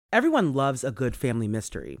Everyone loves a good family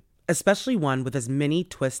mystery, especially one with as many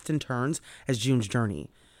twists and turns as June's journey.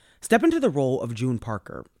 Step into the role of June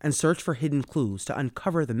Parker and search for hidden clues to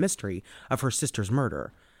uncover the mystery of her sister's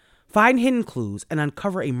murder. Find hidden clues and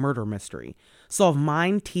uncover a murder mystery. Solve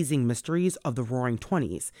mind teasing mysteries of the Roaring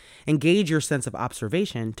Twenties. Engage your sense of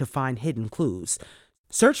observation to find hidden clues.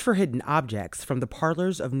 Search for hidden objects from the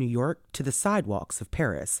parlors of New York to the sidewalks of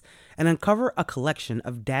Paris and uncover a collection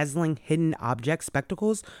of dazzling hidden object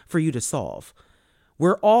spectacles for you to solve.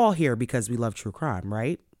 We're all here because we love true crime,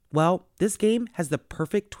 right? Well, this game has the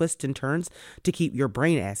perfect twists and turns to keep your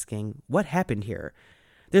brain asking, what happened here?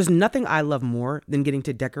 There's nothing I love more than getting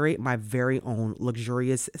to decorate my very own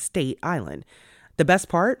luxurious state island. The best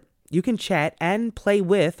part? You can chat and play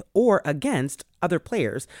with or against other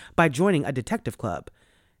players by joining a detective club.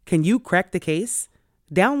 Can you crack the case?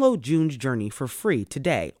 Download June's Journey for free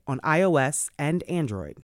today on iOS and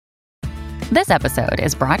Android. This episode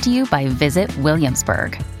is brought to you by Visit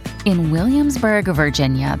Williamsburg. In Williamsburg,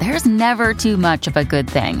 Virginia, there's never too much of a good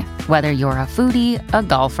thing. Whether you're a foodie, a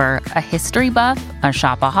golfer, a history buff, a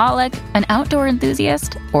shopaholic, an outdoor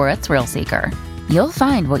enthusiast, or a thrill seeker, you'll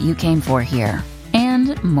find what you came for here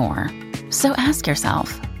and more. So ask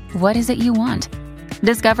yourself, what is it you want?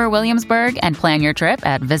 Discover Williamsburg and plan your trip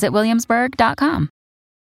at visitwilliamsburg.com.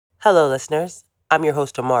 Hello, listeners. I'm your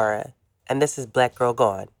host, Amara, and this is Black Girl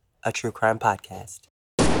Gone, a true crime podcast.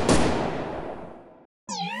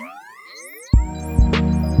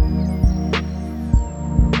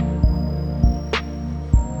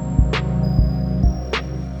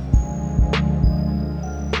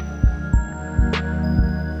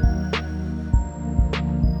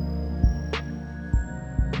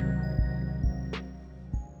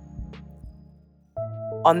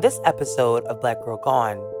 On this episode of Black Girl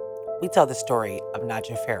Gone, we tell the story of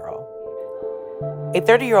Nadja Farrow, a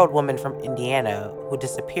 30-year-old woman from Indiana who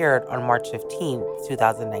disappeared on March 15,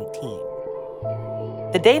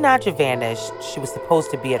 2019. The day Nadja vanished, she was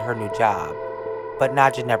supposed to be at her new job, but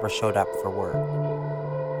Nadja never showed up for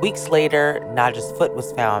work. Weeks later, Nadja's foot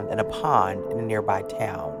was found in a pond in a nearby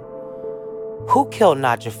town. Who killed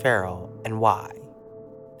Nadja Farrow and why?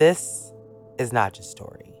 This is Nadja's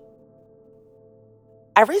story.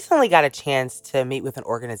 I recently got a chance to meet with an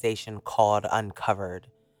organization called Uncovered.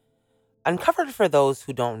 Uncovered, for those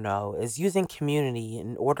who don't know, is using community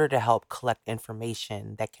in order to help collect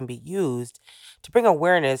information that can be used to bring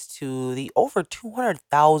awareness to the over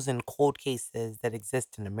 200,000 cold cases that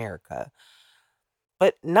exist in America.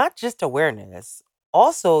 But not just awareness,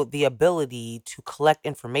 also the ability to collect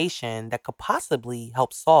information that could possibly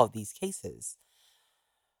help solve these cases.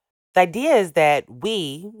 The idea is that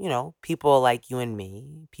we, people like you and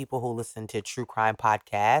me, people who listen to true crime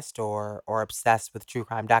podcasts or obsessed with true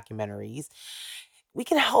crime documentaries, we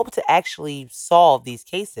can help to actually solve these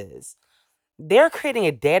cases. They're creating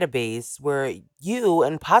a database where you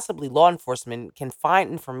and possibly law enforcement can find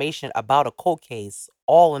information about a cold case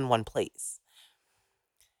all in one place.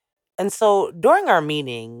 And so during our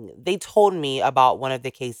meeting, they told me about one of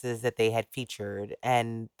the cases that they had featured,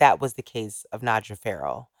 and that was the case of Nadja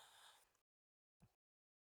Farrow.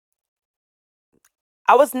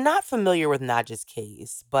 I was not familiar with Nadja's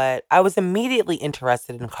case, but I was immediately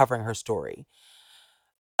interested in covering her story.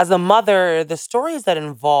 As a mother, the stories that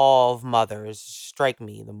involve mothers strike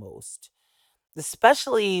me the most,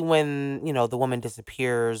 especially when, the woman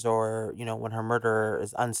disappears or, when her murder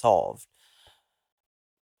is unsolved.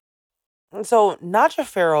 And so Nadja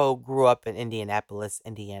Farrow grew up in Indianapolis,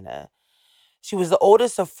 Indiana. She was the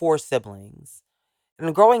oldest of four siblings.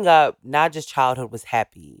 And growing up, Nadja's childhood was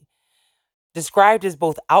happy. Described as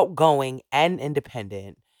both outgoing and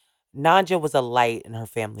independent, Nadja was a light in her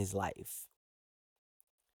family's life.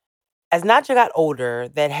 As Nadja got older,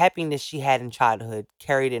 that happiness she had in childhood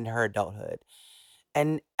carried into her adulthood,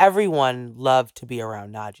 and everyone loved to be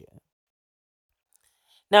around Nadja.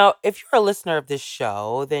 Now, if you're a listener of this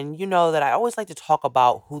show, then you know that I always like to talk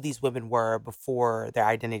about who these women were before their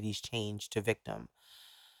identities changed to victim.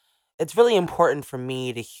 It's really important for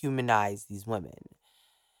me to humanize these women.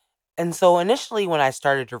 And so initially, when I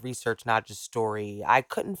started to research Nadja's story, I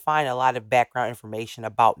couldn't find a lot of background information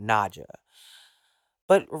about Nadja.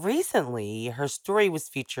 But recently, her story was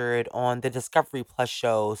featured on the Discovery Plus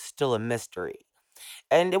show Still a Mystery.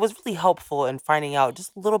 And it was really helpful in finding out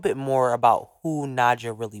just a little bit more about who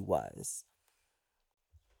Nadja really was.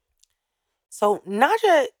 So,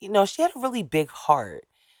 Nadja, she had a really big heart.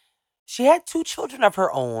 She had two children of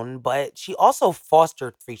her own, but she also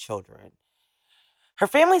fostered three children. Her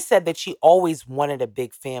family said that she always wanted a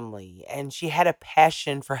big family and she had a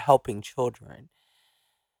passion for helping children.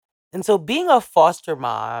 And so being a foster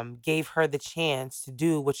mom gave her the chance to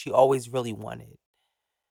do what she always really wanted.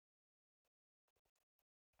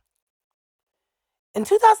 In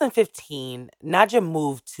 2015, Nadja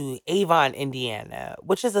moved to Avon, Indiana,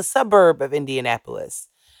 which is a suburb of Indianapolis.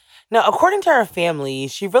 Now, according to her family,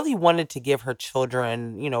 she really wanted to give her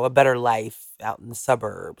children, a better life out in the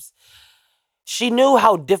suburbs. She knew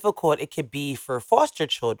how difficult it could be for foster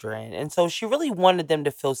children, and so she really wanted them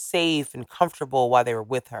to feel safe and comfortable while they were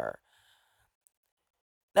with her.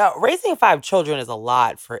 Now, raising five children is a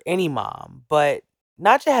lot for any mom, but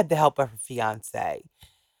Nadja had the help of her fiance.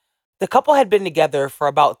 The couple had been together for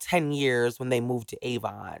about 10 years when they moved to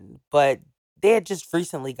Avon, but they had just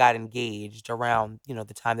recently got engaged around,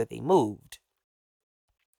 the time that they moved.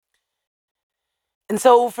 And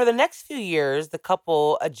so for the next few years, the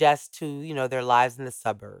couple adjusts to, their lives in the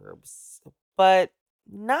suburbs. But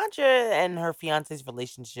Nadja and her fiance's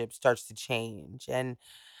relationship starts to change, and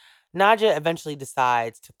Nadja eventually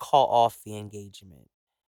decides to call off the engagement.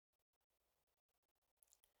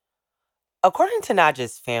 According to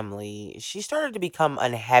Nadja's family, she started to become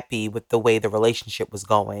unhappy with the way the relationship was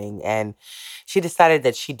going, and she decided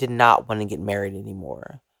that she did not want to get married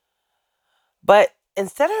anymore. But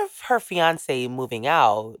instead of her fiance moving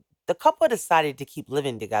out, the couple decided to keep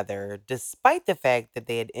living together despite the fact that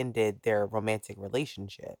they had ended their romantic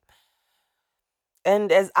relationship.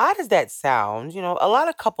 And as odd as that sounds, a lot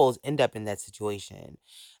of couples end up in that situation.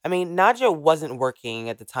 I mean, Nadja wasn't working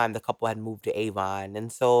at the time the couple had moved to Avon,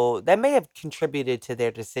 and so that may have contributed to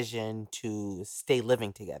their decision to stay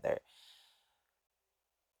living together.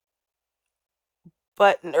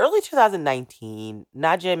 But in early 2019,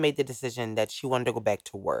 Nadja made the decision that she wanted to go back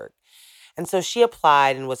to work. And so she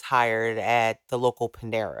applied and was hired at the local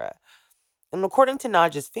Panera. And according to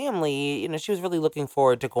Nadja's family, she was really looking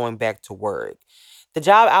forward to going back to work. The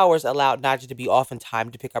job hours allowed Nadja to be off in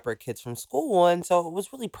time to pick up her kids from school, and so it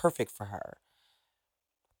was really perfect for her.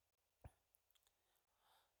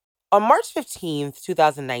 On March 15th,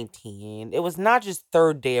 2019, it was Nadja's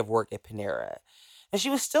third day of work at Panera. And she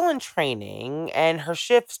was still in training, and her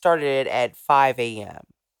shift started at 5 a.m.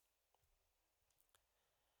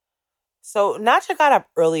 So Nadja got up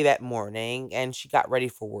early that morning and she got ready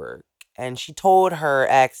for work. And she told her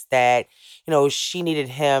ex that, she needed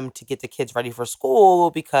him to get the kids ready for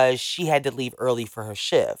school because she had to leave early for her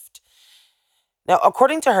shift. Now,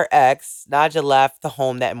 according to her ex, Nadja left the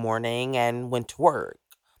home that morning and went to work.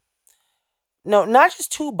 No, not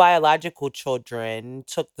just two biological children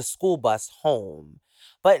took the school bus home,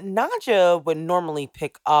 but Nadja would normally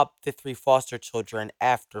pick up the three foster children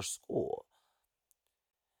after school.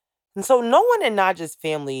 And so no one in Nadja's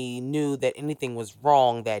family knew that anything was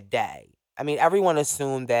wrong that day. I mean, everyone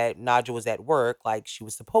assumed that Nadja was at work like she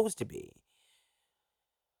was supposed to be.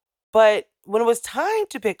 But when it was time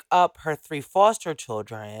to pick up her three foster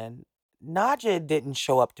children, Nadja didn't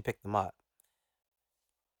show up to pick them up.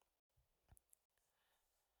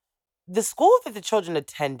 The school that the children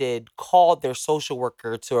attended called their social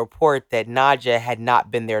worker to report that Nadja had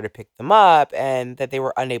not been there to pick them up and that they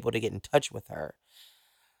were unable to get in touch with her.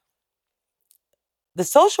 The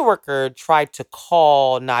social worker tried to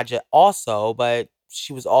call Nadja also, but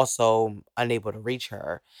she was also unable to reach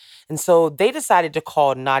her. And so they decided to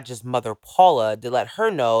call Nadja's mother, Paula, to let her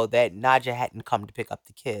know that Nadja hadn't come to pick up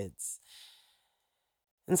the kids.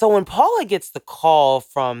 And so when Paula gets the call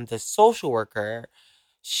from the social worker,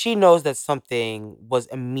 she knows that something was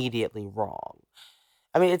immediately wrong.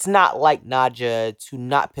 I mean, it's not like Nadja to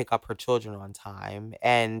not pick up her children on time.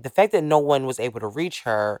 And the fact that no one was able to reach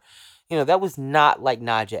her, that was not like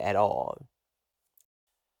Nadja at all.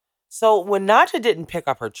 So when Nadja didn't pick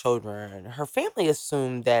up her children, her family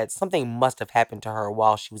assumed that something must have happened to her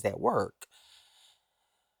while she was at work.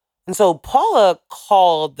 And so Paula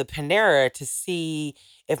called the Panera to see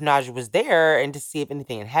if Nadja was there and to see if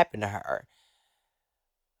anything had happened to her.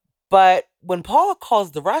 But when Paula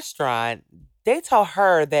calls the restaurant, they tell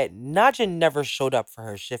her that Nadja never showed up for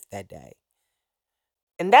her shift that day.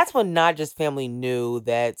 And that's when Nadja's family knew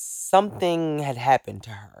that something had happened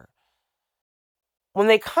to her. When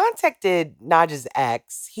they contacted Nadja's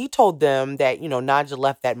ex, he told them that, Nadja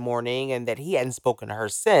left that morning and that he hadn't spoken to her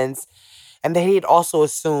since, and that he had also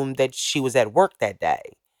assumed that she was at work that day.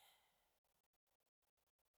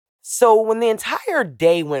 So when the entire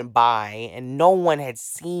day went by and no one had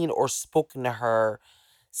seen or spoken to her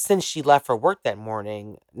since she left for work that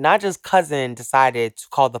morning, Nadja's cousin decided to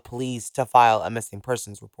call the police to file a missing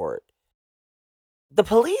persons report. The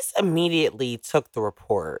police immediately took the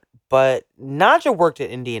report, but Nadja worked in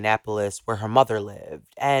Indianapolis where her mother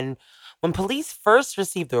lived. And When police first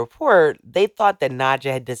received the report, they thought that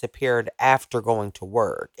Nadja had disappeared after going to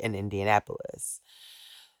work in Indianapolis.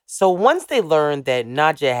 So once they learned that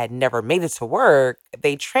Nadja had never made it to work,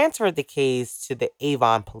 they transferred the case to the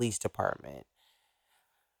Avon Police Department.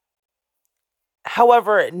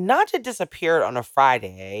 However, Nadja disappeared on a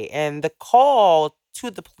Friday, and the call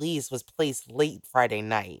to the police was placed late Friday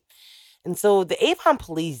night. And so the Avon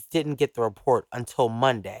police didn't get the report until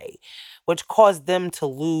Monday, which caused them to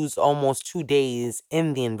lose almost 2 days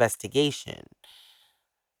in the investigation.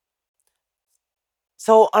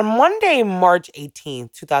 So on Monday, March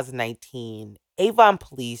 18th, 2019, Avon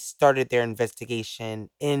police started their investigation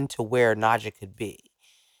into where Nadja could be.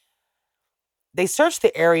 They searched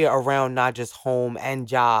the area around Nadja's home and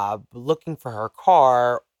job, looking for her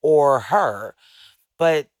car or her,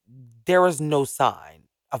 but there was no sign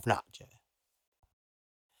of Nadja.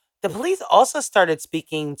 The police also started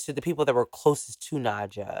speaking to the people that were closest to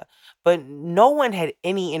Nadja, but no one had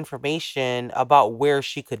any information about where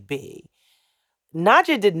she could be.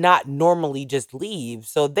 Nadja did not normally just leave,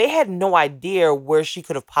 so they had no idea where she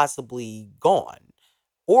could have possibly gone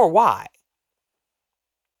or why.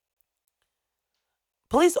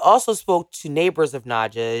 Police also spoke to neighbors of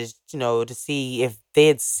Nadja's, to see if they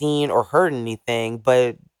had seen or heard anything,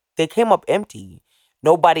 but they came up empty.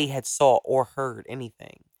 Nobody had saw or heard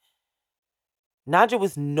anything. Nadja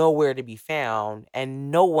was nowhere to be found,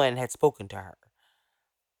 and no one had spoken to her.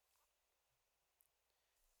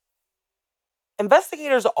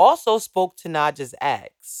 Investigators also spoke to Nadja's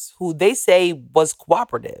ex, who they say was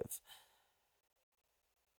cooperative.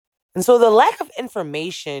 And so the lack of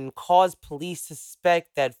information caused police to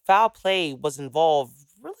suspect that foul play was involved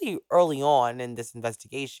really early on in this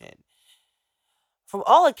investigation. From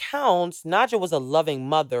all accounts, Nadja was a loving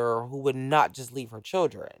mother who would not just leave her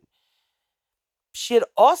children. She had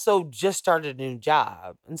also just started a new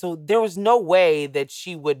job, and so there was no way that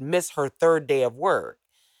she would miss her third day of work.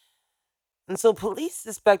 And so police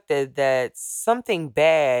suspected that something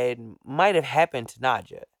bad might have happened to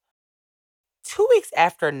Nadja. 2 weeks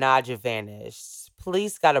after Nadja vanished,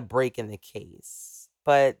 police got a break in the case.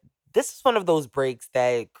 But this was one of those breaks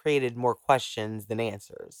that created more questions than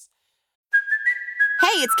answers.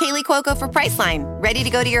 Hey, it's Kaylee Cuoco for Priceline. Ready to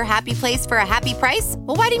go to your happy place for a happy price?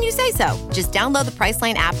 Well, why didn't you say so? Just download the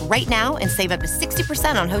Priceline app right now and save up to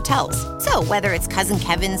 60% on hotels. So whether it's Cousin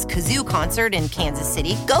Kevin's Kazoo Concert in Kansas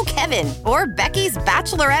City, go Kevin, or Becky's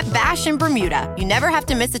Bachelorette Bash in Bermuda, you never have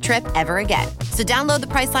to miss a trip ever again. So download the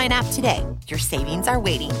Priceline app today. Your savings are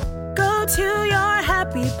waiting. Go to your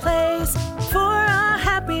happy place for a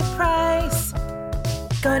happy price.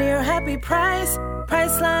 Go to your happy price,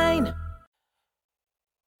 Priceline.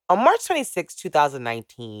 On March 26,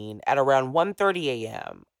 2019, at around 1:30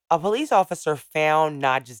 a.m., a police officer found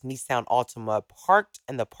Nadja's Nissan Altima parked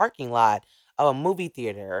in the parking lot of a movie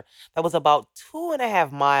theater that was about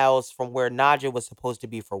 2.5 miles from where Nadja was supposed to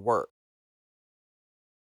be for work.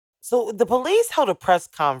 So the police held a press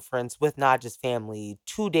conference with Nadja's family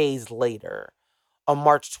 2 days later, on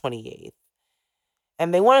March 28th,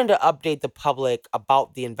 and they wanted to update the public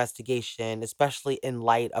about the investigation, especially in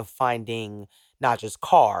light of finding Nadja's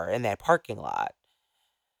car in that parking lot.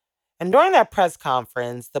 And during that press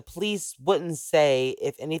conference, the police wouldn't say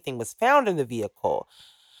if anything was found in the vehicle.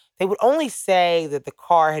 They would only say that the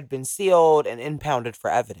car had been sealed and impounded for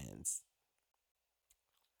evidence.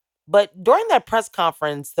 But during that press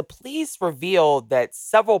conference, the police revealed that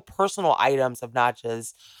several personal items of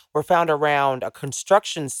Nadja's were found around a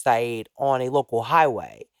construction site on a local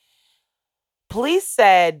highway. Police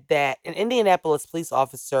said that an Indianapolis police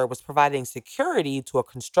officer was providing security to a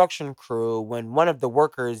construction crew when one of the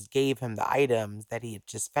workers gave him the items that he had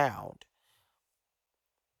just found.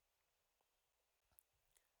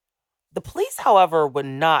 The police, however, would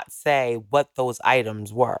not say what those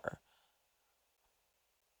items were.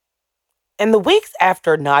 In the weeks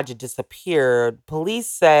after Nadja disappeared, police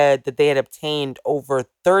said that they had obtained over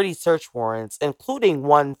 30 search warrants, including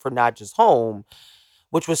one for Nadja's home,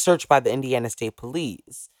 which was searched by the Indiana State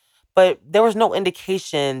Police. But there was no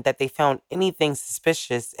indication that they found anything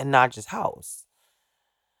suspicious in Nadja's house.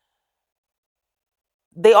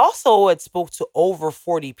 They also had spoke to over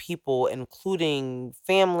 40 people, including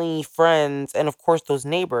family, friends, and of course those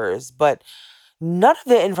neighbors, but none of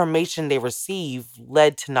the information they received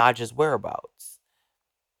led to Nadja's whereabouts.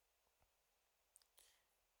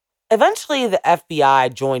 Eventually, the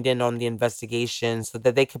FBI joined in on the investigation so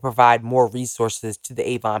that they could provide more resources to the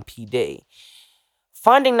Avon PD.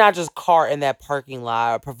 Finding Nadja's car in that parking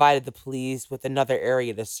lot provided the police with another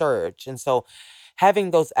area to search. And so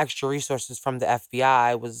having those extra resources from the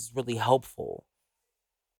FBI was really helpful.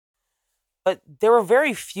 But there were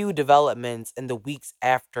very few developments in the weeks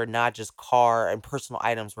after Nadja's car and personal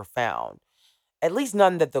items were found, at least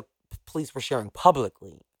none that the police were sharing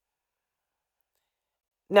publicly.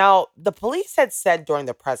 Now, the police had said during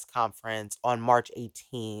the press conference on March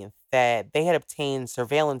 18th that they had obtained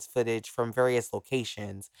surveillance footage from various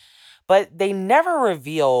locations, but they never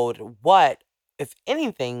revealed what, if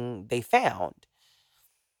anything, they found.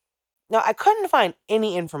 Now, I couldn't find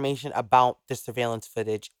any information about the surveillance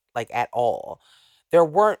footage, like at all. There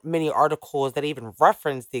weren't many articles that even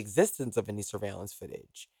referenced the existence of any surveillance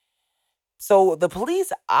footage. So the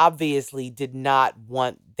police obviously did not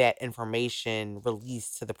want that information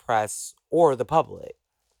released to the press or the public.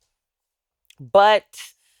 But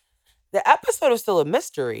the episode is still a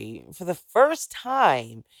mystery. For the first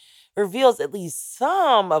time, reveals at least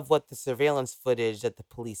some of what the surveillance footage that the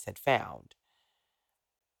police had found.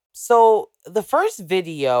 So the first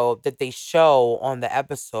video that they show on the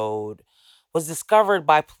episode was discovered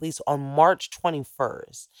by police on March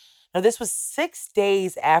 21st. Now, this was 6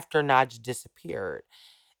 days after Nadja disappeared.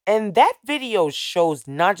 And that video shows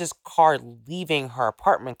Nadja's car leaving her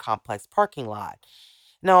apartment complex parking lot.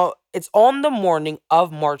 Now, it's on the morning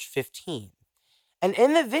of March 15th. And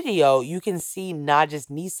in the video, you can see Nadja's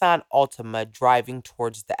Nissan Altima driving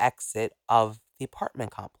towards the exit of the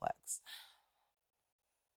apartment complex.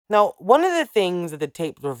 Now, one of the things that the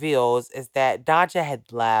tape reveals is that Nadja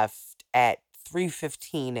had left at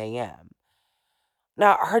 3:15 a.m.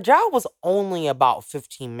 Now, her job was only about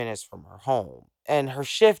 15 minutes from her home, and her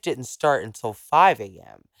shift didn't start until 5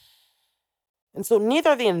 a.m. And so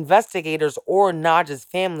neither the investigators or Nadja's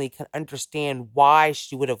family can understand why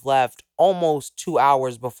she would have left almost 2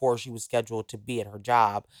 hours before she was scheduled to be at her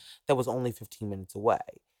job that was only 15 minutes away.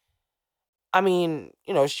 I mean,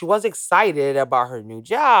 she was excited about her new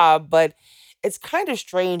job, but it's kind of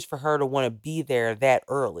strange for her to want to be there that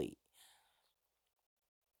early.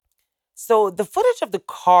 So the footage of the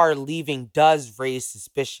car leaving does raise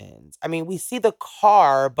suspicions. I mean, we see the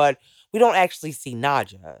car, but we don't actually see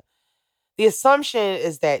Nadja. The assumption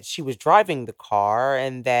is that she was driving the car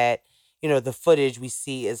and that, the footage we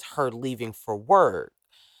see is her leaving for work.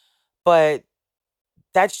 But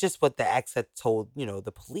that's just what the ex had told,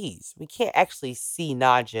 the police. We can't actually see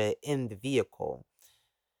Nadja in the vehicle.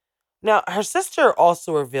 Now, her sister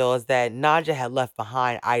also reveals that Nadja had left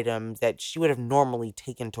behind items that she would have normally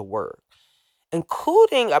taken to work,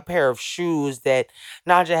 including a pair of shoes that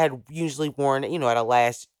Nadja had usually worn,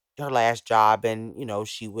 at her last job, and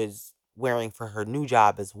she was wearing for her new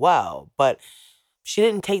job as well. But she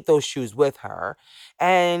didn't take those shoes with her,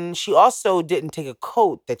 and she also didn't take a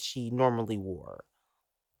coat that she normally wore.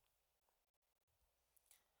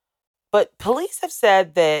 But police have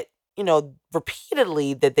said that,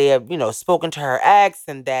 repeatedly that they have, spoken to her ex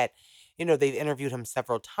and that, they've interviewed him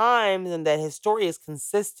several times and that his story is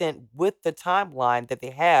consistent with the timeline that they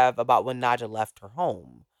have about when Nadja left her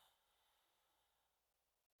home.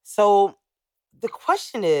 So the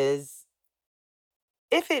question is,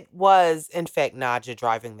 if it was, in fact, Nadja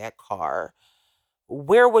driving that car,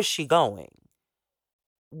 where was she going?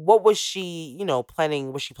 What was she,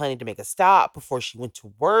 planning? Was she planning to make a stop before she went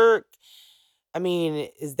to work? I mean,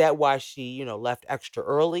 is that why she, left extra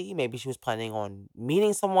early? Maybe she was planning on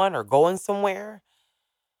meeting someone or going somewhere.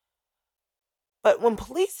 But when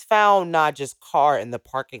police found Nadja's car in the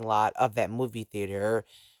parking lot of that movie theater,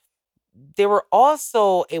 they were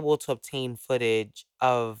also able to obtain footage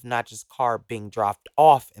of Nadja's car being dropped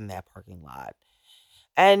off in that parking lot.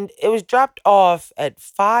 And it was dropped off at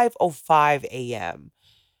 5:05 a.m.,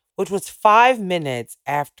 which was 5 minutes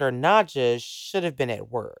after Nadja should have been at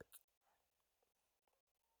work.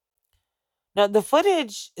 Now, the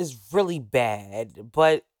footage is really bad,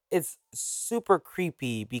 but it's super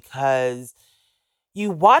creepy because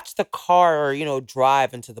you watch the car,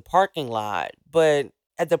 drive into the parking lot, but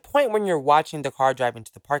at the point when you're watching the car drive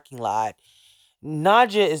into the parking lot,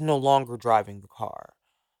 Nadja is no longer driving the car.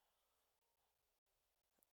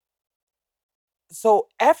 So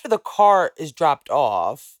after the car is dropped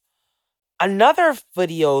off, another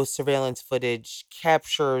video surveillance footage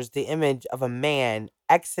captures the image of a man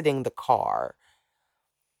exiting the car.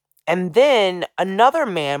 And then another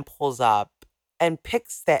man pulls up and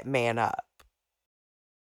picks that man up.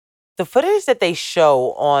 The footage that they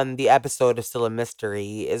show on the episode of Still a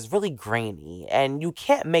Mystery is really grainy, and you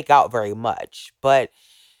can't make out very much, but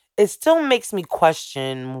it still makes me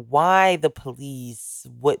question why the police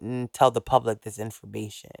wouldn't tell the public this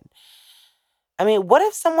information. I mean, what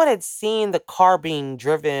if someone had seen the car being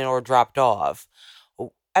driven or dropped off?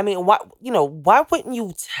 I mean, why wouldn't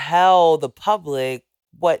you tell the public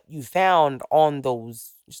what you found on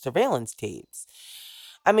those surveillance tapes?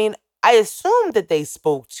 I mean, I assumed that they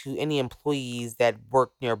spoke to any employees that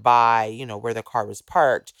worked nearby, where the car was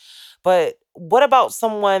parked. But what about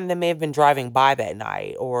someone that may have been driving by that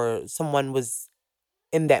night or someone was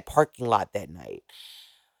in that parking lot that night?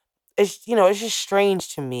 It's just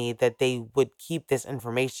strange to me that they would keep this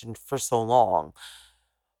information for so long.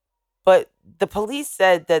 But the police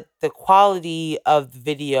said that the quality of the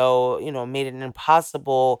video, made it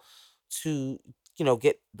impossible to,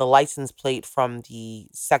 get the license plate from the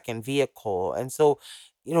second vehicle. And so,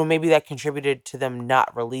 maybe that contributed to them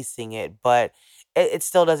not releasing it. But it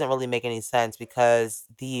still doesn't really make any sense because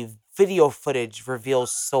the video footage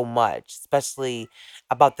reveals so much, especially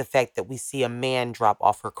about the fact that we see a man drop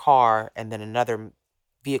off her car and then another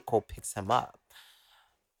vehicle picks him up.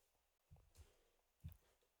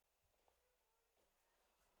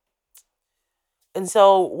 And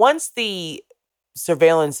so once the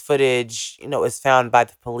surveillance footage, is found by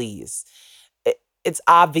the police, it's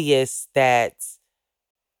obvious that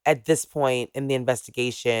at this point in the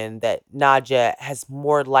investigation that Naja has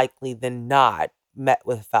more likely than not met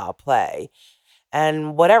with foul play.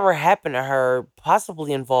 And whatever happened to her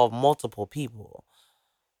possibly involved multiple people.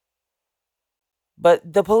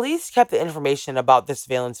 But the police kept the information about the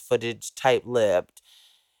surveillance footage tight-lipped,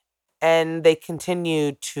 and they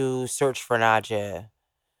continued to search for Naja,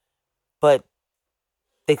 but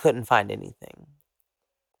they couldn't find anything.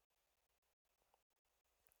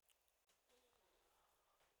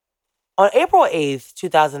 On April 8th,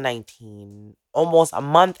 2019, almost a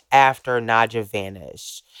month after Naja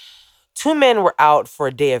vanished, two men were out for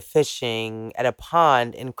a day of fishing at a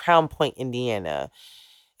pond in Crown Point, Indiana.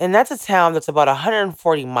 And that's a town that's about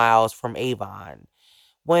 140 miles from Avon,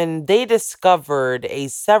 when they discovered a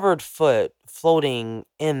severed foot floating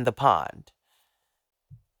in the pond.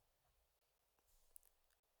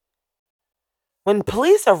 When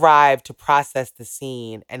police arrived to process the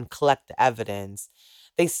scene and collect the evidence,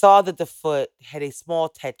 they saw that the foot had a small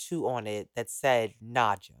tattoo on it that said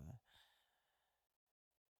Naja.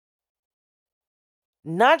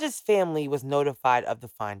 Naja's family was notified of the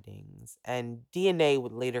findings, and DNA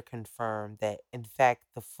would later confirm that, in fact,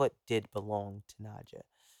 the foot did belong to Naja.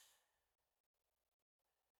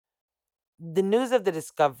 The news of the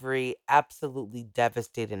discovery absolutely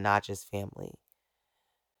devastated Naja's family.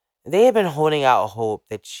 They had been holding out hope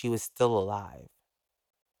that she was still alive.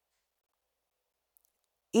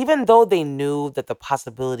 Even though they knew that the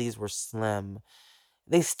possibilities were slim,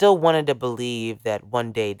 they still wanted to believe that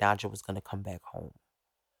one day Naja was going to come back home.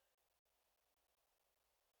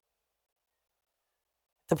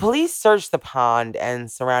 The police searched the pond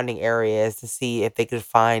and surrounding areas to see if they could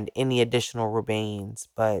find any additional remains,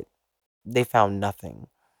 but they found nothing.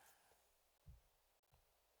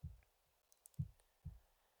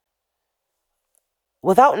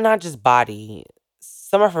 Without Naja's body,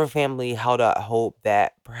 some of her family held out hope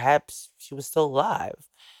that perhaps she was still alive.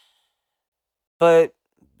 But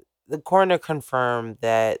the coroner confirmed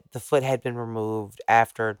that the foot had been removed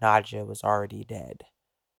after Naja was already dead.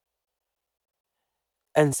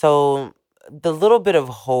 And so the little bit of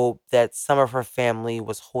hope that some of her family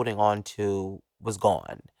was holding on to was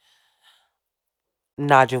gone.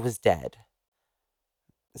 Naja was dead.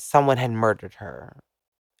 Someone had murdered her,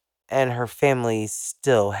 and her family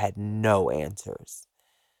still had no answers.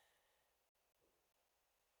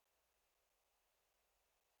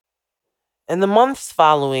 In the months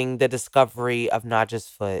following the discovery of Naja's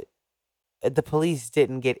foot, the police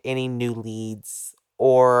didn't get any new leads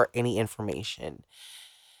or any information.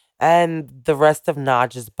 And the rest of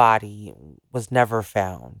Naja's body was never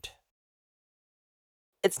found.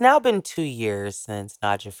 It's now been 2 years since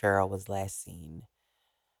Naja Farrow was last seen.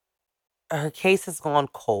 Her case has gone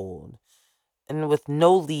cold, and with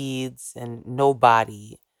no leads and no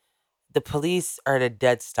body, the police are at a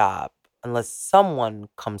dead stop unless someone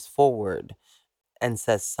comes forward and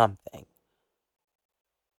says something.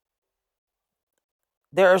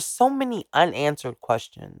 There are so many unanswered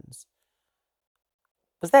questions.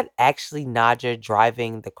 Was that actually Naja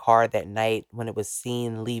driving the car that night when it was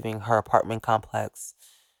seen leaving her apartment complex?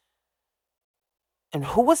 And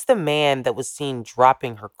who was the man that was seen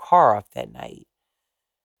dropping her car off that night?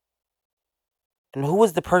 And who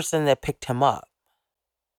was the person that picked him up?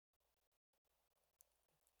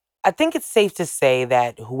 I think it's safe to say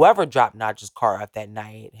that whoever dropped Naja's car off that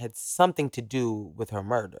night had something to do with her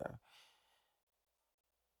murder.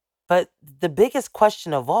 But the biggest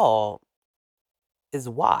question of all is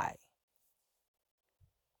why?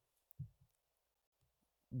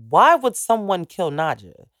 Why would someone kill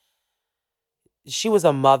Naja? She was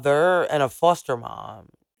a mother and a foster mom.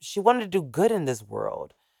 She wanted to do good in this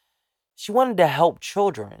world. She wanted to help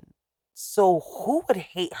children. So who would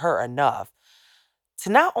hate her enough to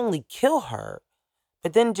not only kill her,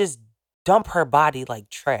 but then just dump her body like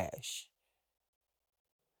trash?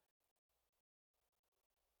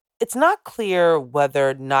 It's not clear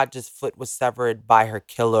whether Nadja's foot was severed by her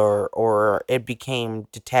killer or it became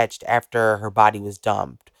detached after her body was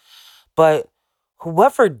dumped. But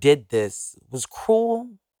whoever did this was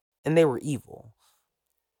cruel and they were evil.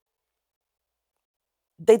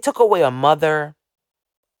 They took away a mother,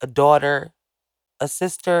 a daughter, a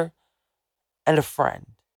sister, and a friend.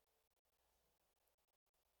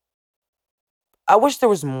 I wish there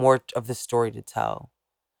was more of the story to tell.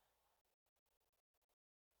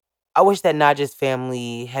 I wish that Nadja's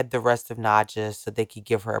family had the rest of Nadja so they could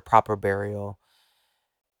give her a proper burial.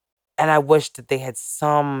 And I wish that they had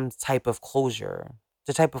some type of closure,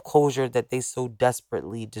 the type of closure that they so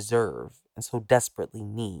desperately deserve and so desperately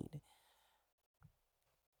need.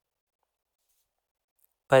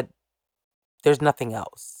 But there's nothing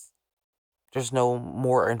else. There's no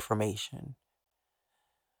more information.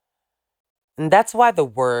 And that's why the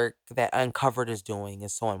work that Uncovered is doing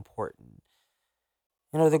is so important.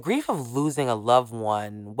 The grief of losing a loved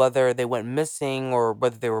one, whether they went missing or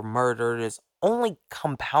whether they were murdered, is only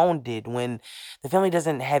compounded when the family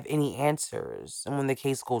doesn't have any answers and when the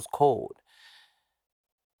case goes cold.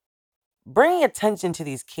 Bringing attention to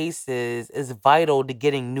these cases is vital to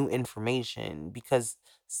getting new information because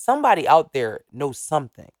somebody out there knows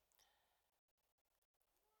something.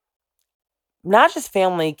 Nadja's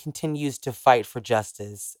family continues to fight for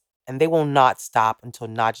justice, and they will not stop until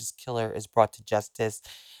Nadja's killer is brought to justice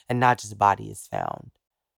and Nadja's body is found.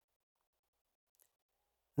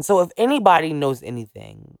 And so if anybody knows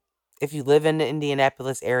anything, if you live in the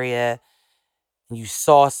Indianapolis area and you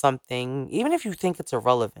saw something, even if you think it's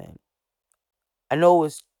irrelevant, I know it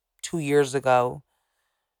was 2 years ago,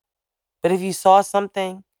 but if you saw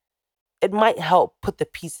something, it might help put the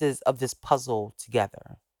pieces of this puzzle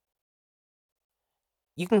together.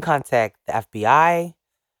 You can contact the FBI,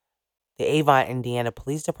 the Avon, Indiana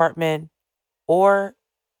Police Department, or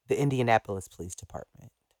the Indianapolis Police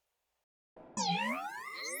Department.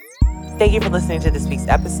 Thank you for listening to this week's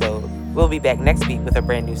episode. We'll be back next week with a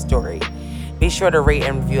brand new story. Be sure to rate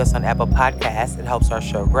and review us on Apple Podcasts. It helps our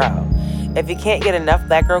show grow. If you can't get enough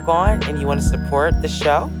Black Girl Gone and you want to support the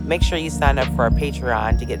show, make sure you sign up for our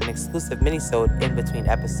Patreon to get an exclusive minisode in between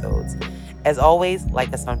episodes. As always,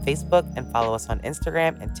 like us on Facebook and follow us on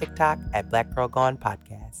Instagram and TikTok at Black Girl Gone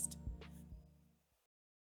Podcast.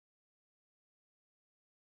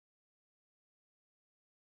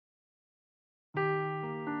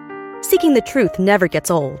 Seeking the truth never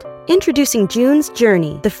gets old. Introducing June's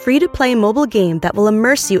Journey, the free-to-play mobile game that will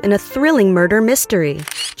immerse you in a thrilling murder mystery.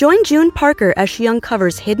 Join June Parker as she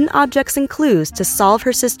uncovers hidden objects and clues to solve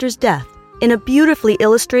her sister's death in a beautifully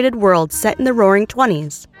illustrated world set in the Roaring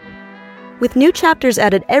 '20s. With new chapters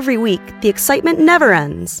added every week, the excitement never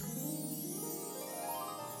ends.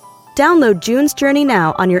 Download June's Journey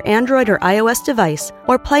now on your Android or iOS device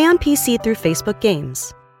or play on PC through Facebook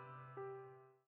Games.